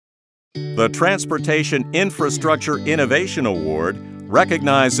The Transportation Infrastructure Innovation Award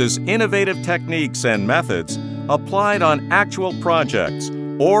recognizes innovative techniques and methods applied on actual projects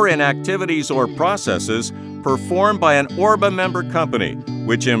or in activities or processes performed by an ORBA member company,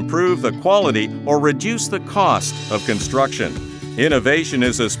 which improve the quality or reduce the cost of construction. Innovation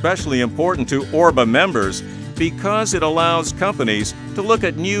is especially important to ORBA members because it allows companies to look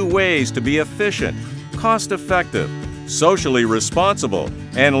at new ways to be efficient, cost-effective, socially responsible,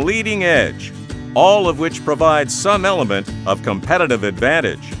 and leading edge, all of which provide some element of competitive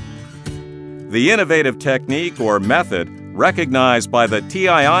advantage. The innovative technique or method recognized by the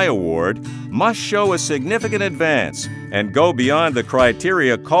TII Award must show a significant advance and go beyond the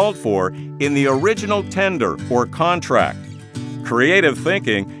criteria called for in the original tender or contract. Creative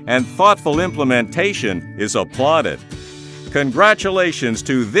thinking and thoughtful implementation is applauded. Congratulations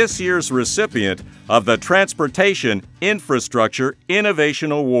to this year's recipient of the Transportation Infrastructure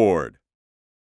Innovation Award.